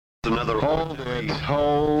another... Hold it.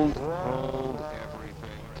 Hold everything.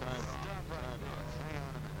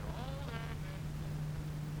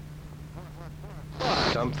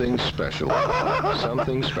 Something special.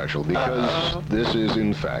 Something special, because this is,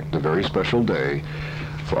 in fact, a very special day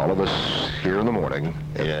for all of us here in the morning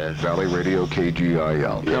at Valley Radio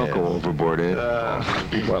KGIL. Don't go overboard, Ed.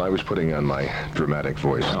 Well, I was putting on my dramatic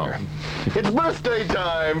voice here. It's birthday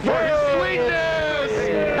time for Sweet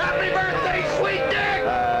Dick! Happy birthday, Sweet Dick!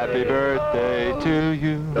 Happy birthday to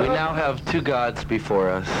you. We now have two gods before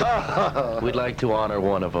us. We'd like to honor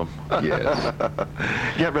one of them. Yes.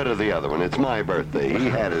 Get rid of the other one. It's my birthday. He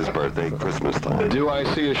had his birthday Christmas time. Do I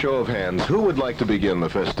see a show of hands? Who would like to begin the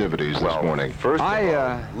festivities this morning? First of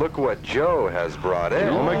all, look what Joe has brought in.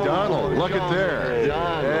 Joe McDonald, look at there.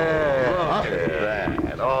 Look at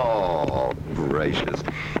that. Oh, gracious.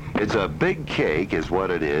 It's a big cake is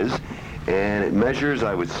what it is. And it measures,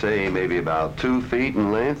 I would say, maybe about 2 feet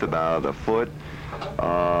in length, about a foot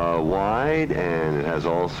wide, and it has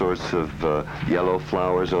all sorts of yellow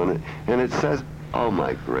flowers on it. And it says, oh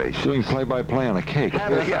my gracious. Doing play-by-play on a cake.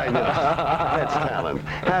 Yeah, I know. That's talent.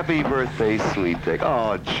 Happy birthday, Sweet Dick.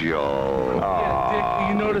 Oh, Joe. Yeah, Dick,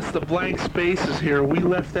 you notice the blank spaces here. We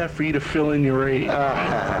left that for you to fill in your age.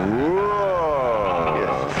 Whoa.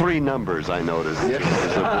 Yeah, 3 numbers, I noticed. Yes.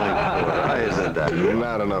 There's a blank border. Why isn't that?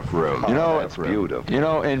 Not enough room. You know, that's beautiful. You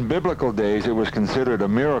know, in biblical days, it was considered a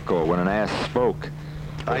miracle when an ass spoke.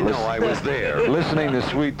 I know, I was there. Listening to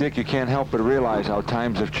Sweet Dick, you can't help but realize how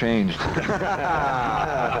times have changed. I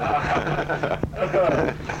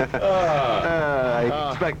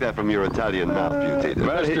expect that from your Italian mouth, beauty.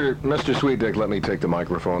 Mr. Sweet Dick, let me take the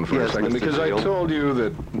microphone for a second, Mr. because Seal. I told you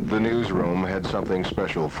that the newsroom had something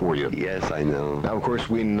special for you. Yes, I know. Now, of course,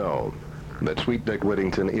 we know that Sweet Dick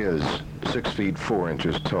Whittington is 6 feet 4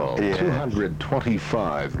 inches tall, Yes.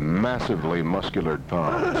 225 massively muscular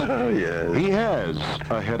pounds. Yes. He has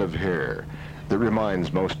a head of hair that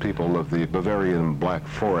reminds most people of the Bavarian Black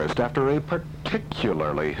Forest after a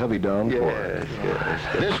particularly heavy downpour. Yes.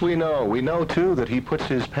 This we know. We know, too, that he puts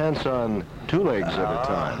his pants on 2 legs at a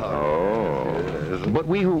time. Oh. But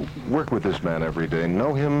we who work with this man every day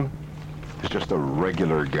know him as just a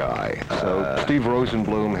regular guy. So Steve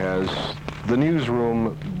Rosenblum has the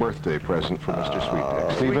newsroom birthday present for Mr. Sweet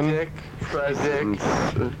Dick. Stephen? Sweet Dick, presents.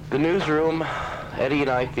 The newsroom, Eddie and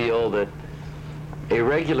I feel that a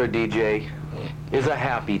regular DJ is a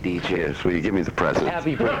happy DJ. Yes, will you give me the present?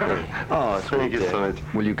 Happy birthday. Oh, thank you so much.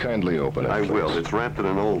 Will you kindly open it, I please? will. It's wrapped in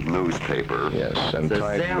an old newspaper. Yes, and The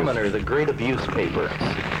tied Examiner, the great abuse paper.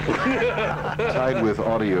 tied with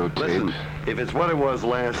audio tape. Listen, if it's what it was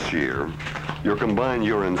last year, your combined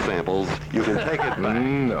urine samples, you can take it back.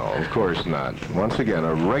 No, of course not. Once again,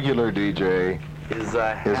 a regular DJ Is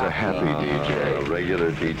a happy DJ. A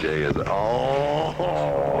regular DJ is...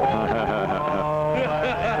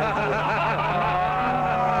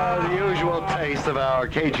 The usual taste of our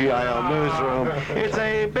KGIL newsroom. It's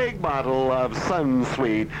a big bottle of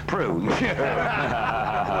Sunsweet prunes.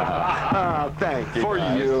 Oh, thank you. For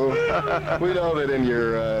you. We know that in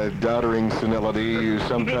your doddering senility, you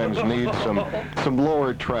sometimes need some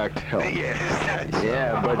lower tract help. Yes.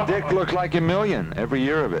 Yeah, but Dick looks like $1 million every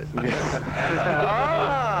year of it.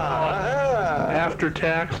 After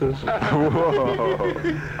taxes. Whoa.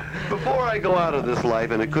 Before I go out of this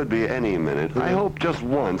life, and it could be any minute, I hope just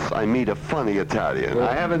once I meet a funny Italian.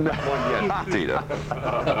 I haven't met one yet, Tita.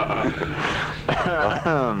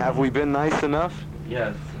 Have we been nice enough?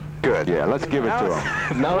 Yes. Good, yeah, let's give it to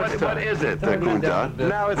him. What is it, Kunta?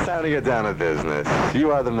 Now it's time to get down to business.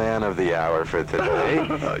 You are the man of the hour for today.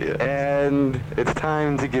 Oh, yeah. And it's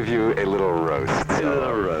time to give you a little roast. A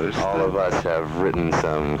little roast. All of us have written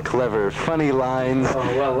some clever, funny lines. Oh,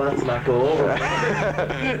 well, let's not go over.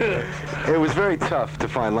 It was very tough to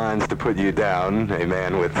find lines to put you down, a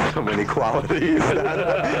man with so many qualities.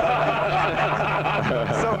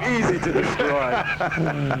 So easy to destroy.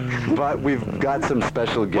 But we've got some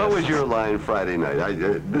special guests. What was your line Friday night?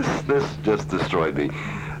 This just destroyed me.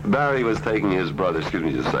 Barry was taking his brother, excuse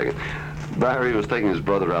me just a second. Barry was taking his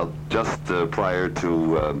brother out just prior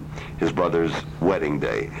to his brother's wedding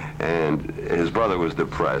day. And his brother was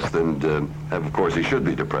depressed, and of course he should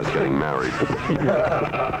be depressed getting married.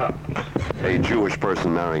 A Jewish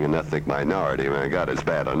person marrying an ethnic minority, I mean, God, it's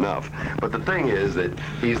bad enough. But the thing is that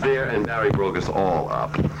he's there, and Barry broke us all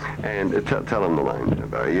up. And tell him the line,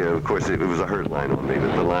 Barry. Yeah, of course, it was a hurt line on me,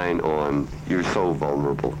 but the line on, you're so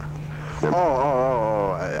vulnerable.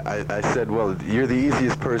 I said, well, you're the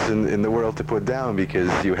easiest person in the world to put down because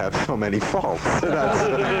you have so many faults.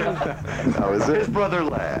 That was it. His brother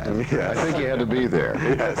laughed. Yes. I think you had to be there.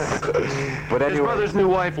 Yes. But His anyway, brother's new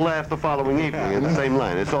wife laughed the following evening in the same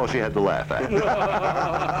line. That's all she had to laugh at.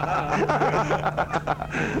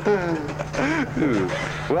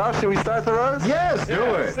 well, should we start the roast? Yes,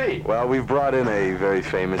 do it. Well, we've brought in a very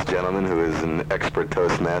famous gentleman who is an expert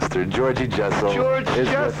Toastmaster. Georgie Jessel George is with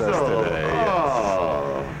us Jessel. today. Yes.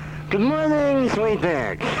 Oh. Good morning, Sweet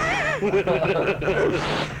Dick.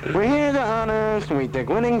 We're here to honor Sweet Dick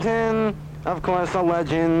Whittington, of course a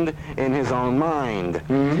legend in his own mind.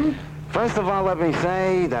 Mm-hmm. First of all, let me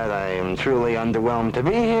say that I am truly underwhelmed to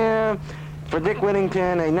be here. For Dick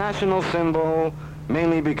Whittington, a national symbol,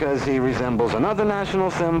 mainly because he resembles another national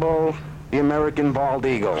symbol, the American bald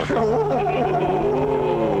eagle.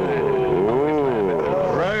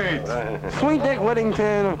 Sweet Dick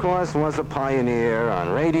Whittington, of course, was a pioneer on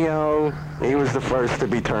radio. He was the first to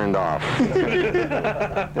be turned off. Before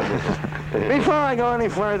I go any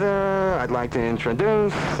further, I'd like to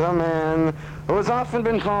introduce a man who has often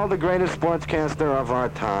been called the greatest sportscaster of our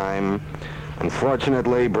time.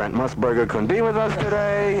 Unfortunately, Brent Musburger couldn't be with us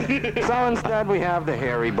today, so instead we have the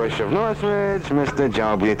hairy bush of Northridge, Mr.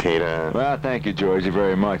 Joe McDonald. Well, thank you, Georgie,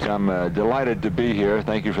 very much. I'm delighted to be here.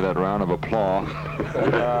 Thank you for that round of applause.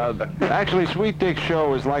 Actually, Sweet Dick's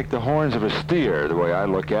show is like the horns of a steer, the way I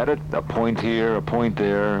look at it. A point here, a point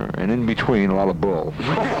there, and in between, a lot of bull.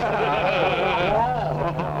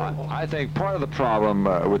 I think part of the problem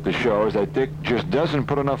with the show is that Dick just doesn't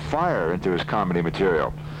put enough fire into his comedy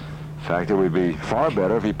material. In fact, it would be far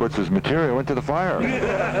better if he puts his material into the fire.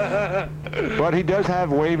 But he does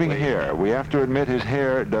have waving hair. We have to admit his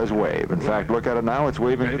hair does wave. In fact, look at it now, it's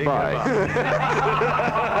waving goodbye.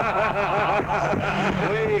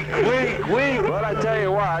 Wink. But I tell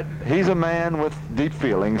you what, he's a man with deep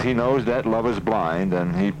feelings. He knows that love is blind,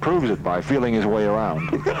 and he proves it by feeling his way around.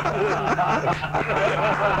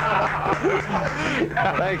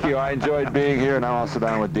 Thank you. I enjoyed being here. Now I'll sit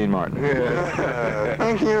down with Dean Martin.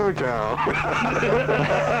 Thank you, Joe.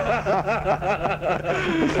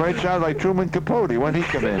 This right sounds like Truman Capote. When he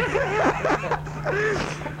come in?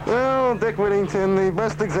 Well, Dick Whittington, the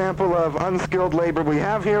best example of unskilled labor we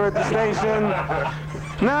have here at the station.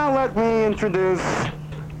 Now let me introduce...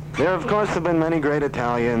 There, of course, have been many great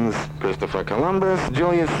Italians, Christopher Columbus,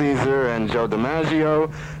 Julius Caesar, and Joe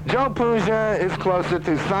DiMaggio. Joe Puglia is closer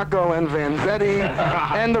to Sacco and Vanzetti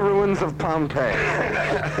and the ruins of Pompeii.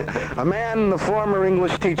 A man, the former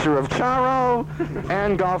English teacher of Charo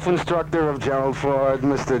and golf instructor of Gerald Ford,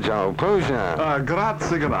 Mr. Joe Puglia.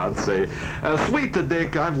 Grazie. Sweet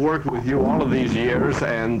Dick, I've worked with you all of these years,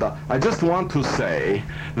 and I just want to say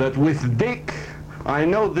that with Dick, I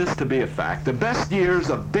know this to be a fact. The best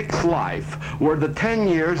years of Dick's life were the 10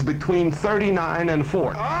 years between 39 and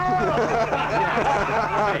 40.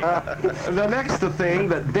 The next thing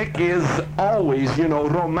that Dick is always,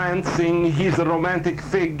 romancing. He's a romantic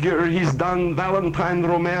figure. He's done Valentine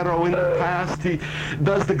Romero in the past. He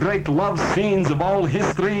does the great love scenes of all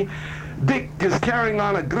history. Dick is carrying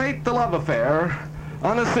on a great love affair,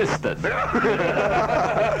 unassisted.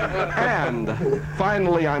 And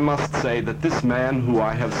finally, I must say that this man who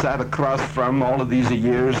I have sat across from all of these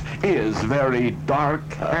years is very dark,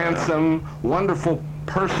 handsome, wonderful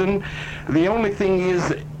person. The only thing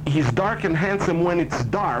is, he's dark and handsome when it's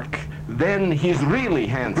dark. Then he's really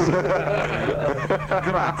handsome.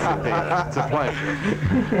 Grazie. It's a pleasure.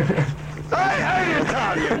 Hey,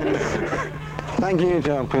 Italians! Thank you,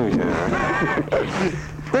 Joe Puglia.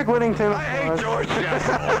 Dick Whittington, I hate George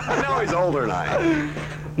Jessel. I know he's older than I am.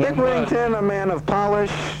 Dick Whittington, a man of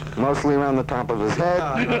polish, mostly around the top of his head.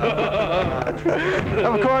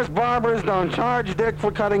 Of course, barbers don't charge Dick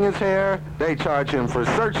for cutting his hair. They charge him for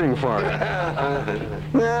searching for it.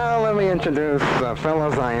 Now, let me introduce a fellow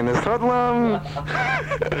Zionist hoodlum,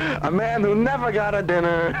 a man who never got a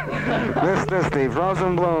dinner, Mr. Steve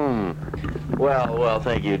Rosenblum. Well,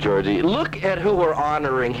 thank you, Georgie. Look at who we're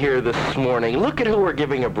honoring here this morning. Look at who we're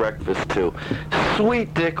giving a breakfast to.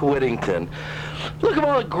 Sweet Dick Whittington. Look at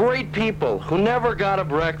all the great people who never got a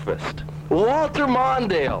breakfast. Walter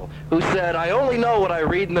Mondale, who said, I only know what I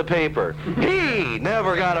read in the paper. He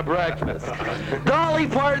never got a breakfast. Dolly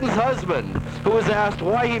Parton's husband, who was asked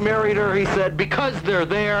why he married her, he said, because they're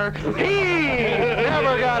there. He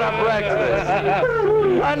never got a breakfast.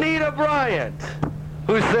 Anita Bryant,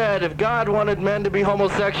 who said if God wanted men to be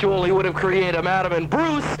homosexual, he would have created Adam and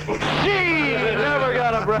Bruce. She never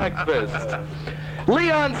got a breakfast.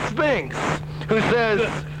 Leon Spinks, who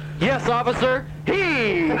says, yes, officer,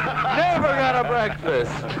 he never got a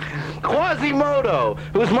breakfast. Quasimodo,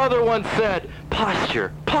 whose mother once said,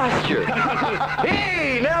 posture, posture.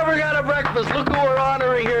 He never got a breakfast. Look who we're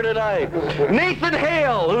honoring here tonight. Nathan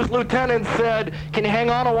Hale, whose lieutenant said, can you hang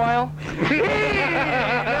on a while? He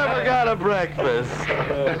never got a breakfast.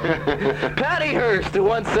 Patty Hearst, who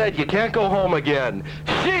once said, you can't go home again.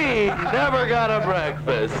 She never got a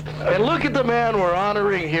breakfast. And look at the man we're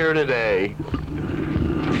honoring here today.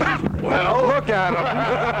 Well, look at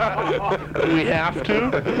him. Do we have to?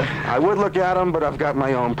 I would look at him, but I've got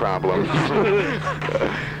my own problems.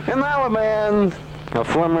 And now a man, a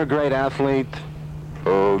former great athlete,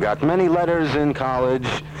 who got many letters in college,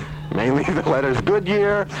 mainly the letters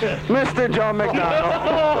Goodyear, Mr. Joe McDonald.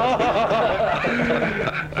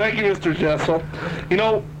 Thank you, Mr. Jessel. You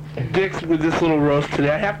know, Dick's with this little roast today.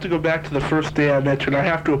 I have to go back to the first day I met you, and I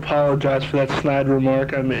have to apologize for that snide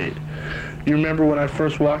remark I made. You remember when I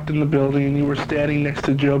first walked in the building and you were standing next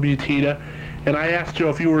to Joe Butita, and I asked Joe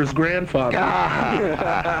if you were his grandfather.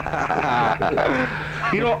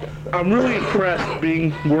 You know, I'm really impressed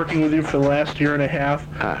working with you for the last year and a half,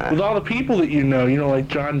 with all the people that you know, like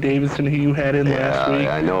John Davidson, who you had in last week.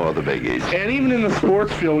 I know all the biggies. And even in the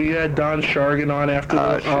sports field, you had Don Shargan on after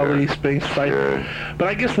the Albany Spinks fight. Sure. But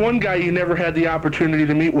I guess one guy you never had the opportunity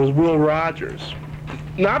to meet was Will Rogers.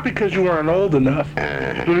 Not because you weren't old enough,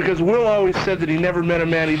 but because Will always said that he never met a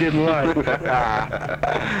man he didn't like.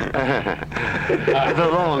 It's a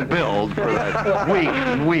long build for that weak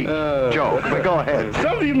joke, but go ahead.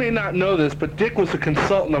 Some of you may not know this, but Dick was a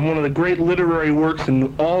consultant on one of the great literary works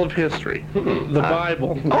in all of history, the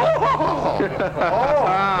Bible.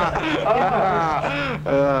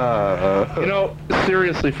 You know,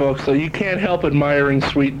 seriously, folks, so you can't help admiring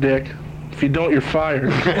Sweet Dick. If you don't, you're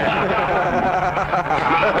fired.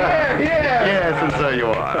 Yes, and so you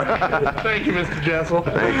are. Thank you, Mr. Jessel.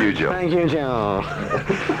 Thank you, Joe. Thank you, Joe.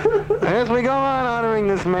 As we go on honoring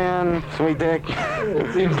this man, Sweet Dick,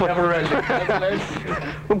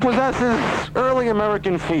 who possesses early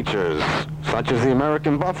American features, such as the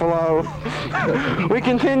American buffalo, we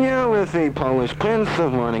continue with the Polish Prince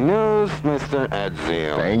of Morning News, Mr. Ed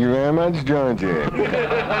Zeal. Thank you very much, Georgie.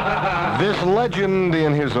 This legend,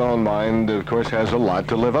 in his own mind, of course, has a lot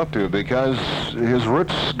to live up to because his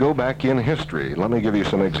roots go back in history. Let me give you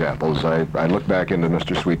some examples. I looked back into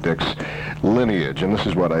Mr. Sweet Dick's lineage, and this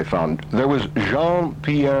is what I found. There was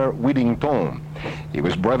Jean-Pierre Whittington. He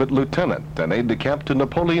was brevet lieutenant and aide-de-camp to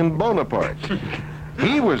Napoleon Bonaparte.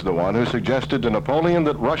 He was the one who suggested to Napoleon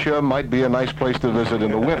that Russia might be a nice place to visit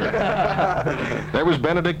in the winter. There was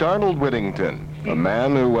Benedict Arnold Whittington, a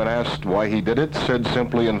man who, when asked why he did it, said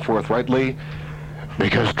simply and forthrightly,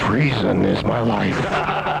 because treason is my life.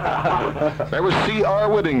 There was C.R.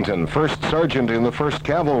 Whittington, first sergeant in the 1st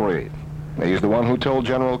Cavalry. He's the one who told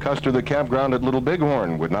General Custer the campground at Little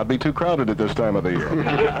Bighorn would not be too crowded at this time of the year.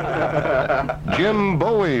 Jim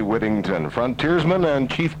Bowie Whittington, frontiersman and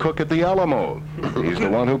chief cook at the Alamo. He's the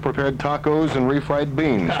one who prepared tacos and refried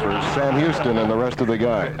beans for Sam Houston and the rest of the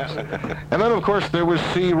guys. And then, of course, there was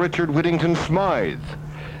C. Richard Whittington Smythe,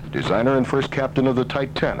 designer and first captain of the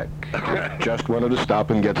Titanic. Just wanted to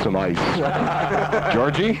stop and get some ice.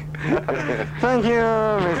 Georgie? Thank you,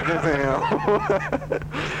 Mr. Zeal.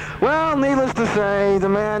 Well, needless to say, the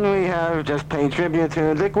man we have just paid tribute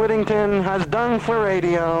to, Dick Whittington, has done for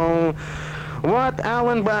radio what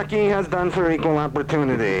Alan Backey has done for equal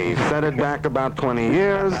opportunity. Set it back about 20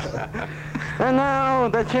 years. And now,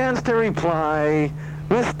 the chance to reply,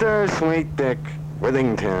 Mr. Sweet Dick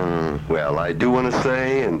Whittington. Well, I do want to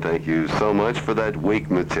say, and thank you so much for that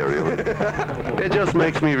weak material. It just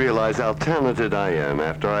makes me realize how talented I am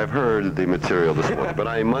after I've heard the material this morning. But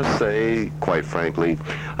I must say, quite frankly,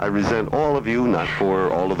 I resent all of you, not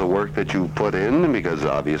for all of the work that you put in, because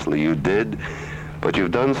obviously you did, but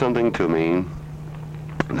you've done something to me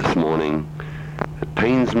this morning that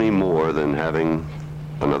pains me more than having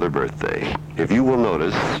another birthday. If you will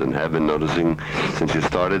notice, and have been noticing since you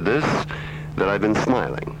started this, that I've been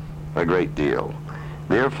smiling a great deal,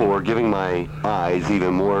 therefore giving my eyes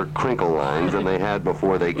even more crinkle lines than they had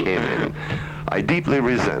before they came in. I deeply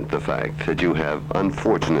resent the fact that you have,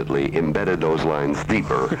 unfortunately, embedded those lines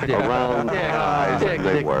deeper around my eyes than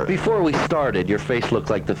they were. Before we started, your face looked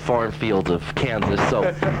like the farm fields of Kansas, so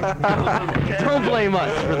don't blame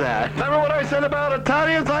us for that. Remember what I said about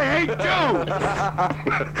Italians? I hate Jews!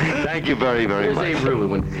 Thank you very, very much.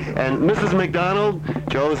 And Mrs. McDonald,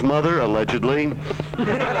 Joe's mother, allegedly.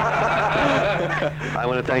 I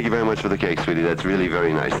want to thank you very much for the cake, sweetie. That's really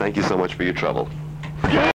very nice. Thank you so much for your trouble.